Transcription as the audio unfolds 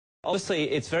Obviously,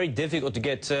 it's very difficult to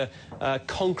get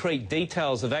concrete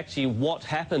details of actually what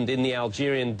happened in the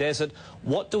Algerian desert.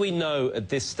 What do we know at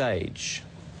this stage?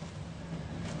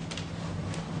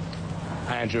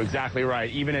 Andrew, exactly right.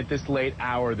 Even at this late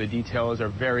hour, the details are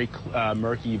very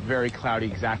murky, very cloudy,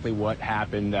 exactly what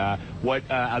happened. What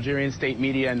Algerian state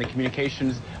media and the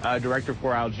communications director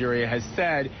for Algeria has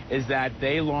said is that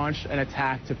they launched an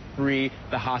attack to free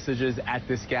the hostages at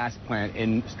this gas plant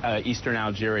in eastern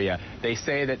Algeria. They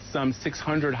say that some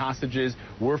 600 hostages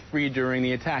were freed during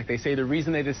the attack. They say the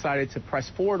reason they decided to press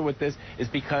forward with this is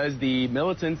because the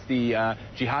militants, the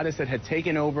jihadists that had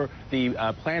taken over the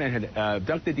plant and had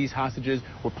abducted these hostages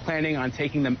were planning on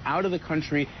taking them out of the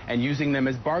country and using them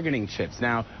as bargaining chips.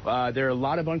 Now, there are a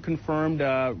lot of unconfirmed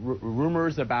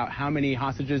rumors about how many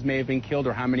hostages may have been killed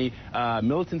or how many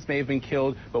militants may have been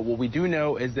killed, but what we do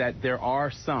know is that there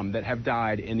are some that have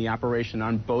died in the operation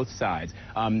on both sides.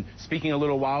 Speaking a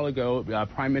little while ago,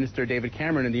 Prime Minister David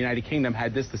Cameron in the United Kingdom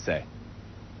had this to say.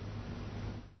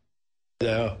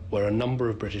 There were a number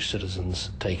of British citizens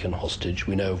taken hostage.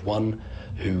 We know of one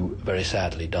who very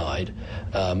sadly died,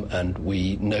 and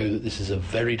we know that this is a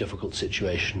very difficult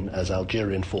situation as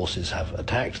Algerian forces have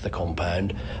attacked the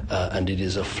compound, and it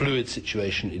is a fluid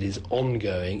situation. It is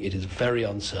ongoing. It is very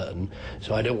uncertain.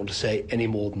 So I don't want to say any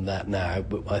more than that now,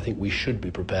 but I think we should be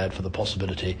prepared for the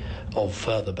possibility of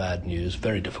further bad news,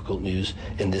 very difficult news,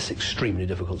 in this extremely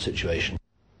difficult situation.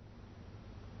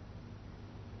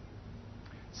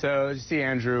 So, you see,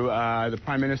 Andrew, the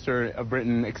Prime Minister of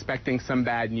Britain expecting some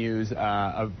bad news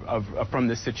from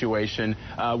this situation.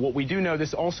 What we do know,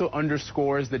 this also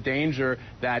underscores the danger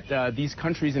that these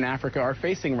countries in Africa are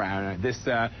facing around this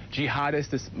jihadist,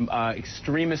 this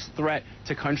extremist threat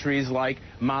to countries like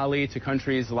Mali, to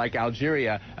countries like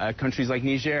Algeria, countries like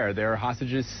Niger. There are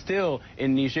hostages still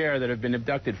in Niger that have been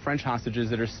abducted, French hostages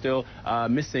that are still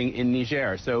missing in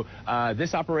Niger. So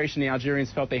this operation, the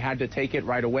Algerians felt they had to take it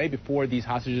right away before these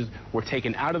hostages were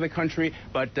taken out of the country,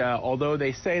 but although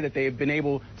they say that they have been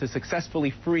able to successfully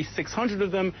free 600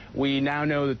 of them, we now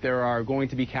know that there are going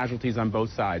to be casualties on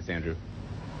both sides, Andrew.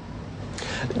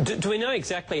 Do we know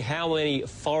exactly how many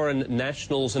foreign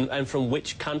nationals and from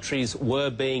which countries were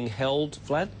being held,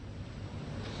 Vlad?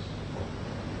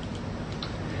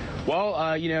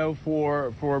 Well, you know,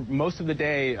 for most of the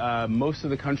day, most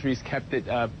of the countries kept it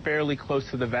fairly close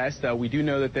to the vest. We do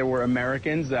know that there were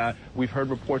Americans. We've heard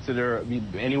reports that there are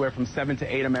anywhere from 7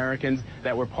 to 8 Americans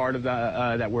that were part of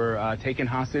the that were taken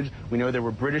hostage. We know there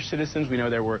were British citizens. We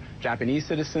know there were Japanese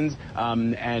citizens,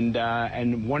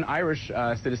 and one Irish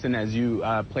citizen, as you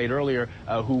played earlier,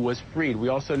 who was freed. We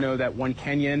also know that one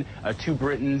Kenyan, 2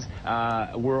 Britons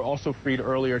were also freed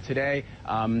earlier today.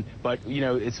 But you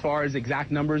know, as far as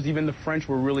exact numbers, even the French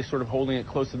were really sort of holding it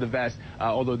close to the vest,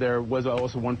 although there was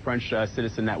also one French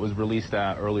citizen that was released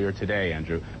earlier today,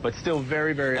 Andrew. But still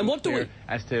very, very unclear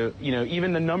as to, you know,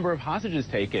 even the number of hostages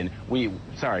taken.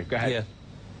 Sorry, go ahead.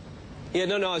 Yeah,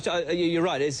 no, you're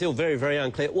right. It's still very, very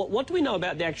unclear. What do we know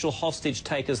about the actual hostage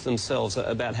takers themselves,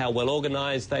 about how well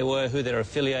organized they were, who they're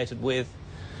affiliated with?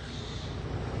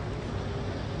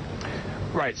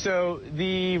 Right, so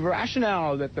the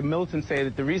rationale that the militants say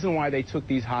that the reason why they took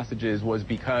these hostages was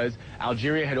because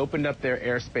Algeria had opened up their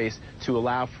airspace to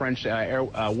allow French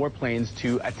warplanes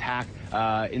to attack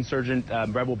insurgent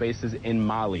rebel bases in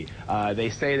Mali. They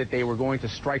say that they were going to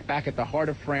strike back at the heart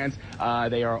of France.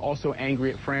 They are also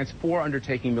angry at France for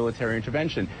undertaking military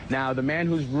intervention. Now, the man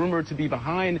who's rumored to be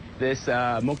behind this,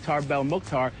 Mokhtar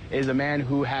Belmokhtar, is a man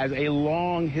who has a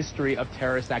long history of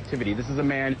terrorist activity. This is a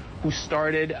man who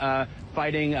started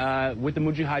fighting with the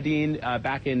Mujahideen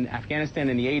back in Afghanistan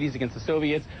in the 80s against the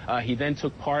Soviets. He then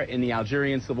took part in the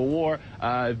Algerian Civil War.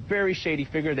 Very shady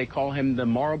figure. They call him the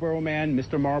Marlboro Man,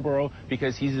 Mr. Marlboro,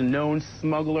 because he's a known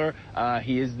smuggler.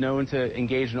 He is known to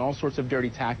engage in all sorts of dirty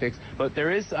tactics. But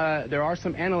there are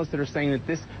some analysts that are saying that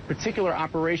this particular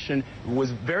operation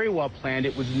was very well planned.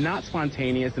 It was not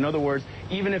spontaneous. In other words,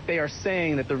 even if they are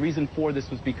saying that the reason for this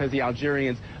was because the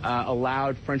Algerians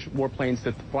allowed French warplanes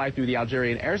to fly through the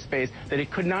Algerian airspace, that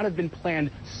it could not have been planned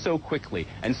so quickly.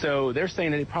 And so they're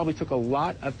saying that it probably took a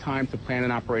lot of time to plan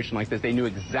an operation like this. They knew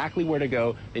exactly where to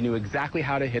go. They knew exactly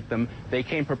how to hit them. They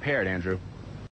came prepared, Andrew.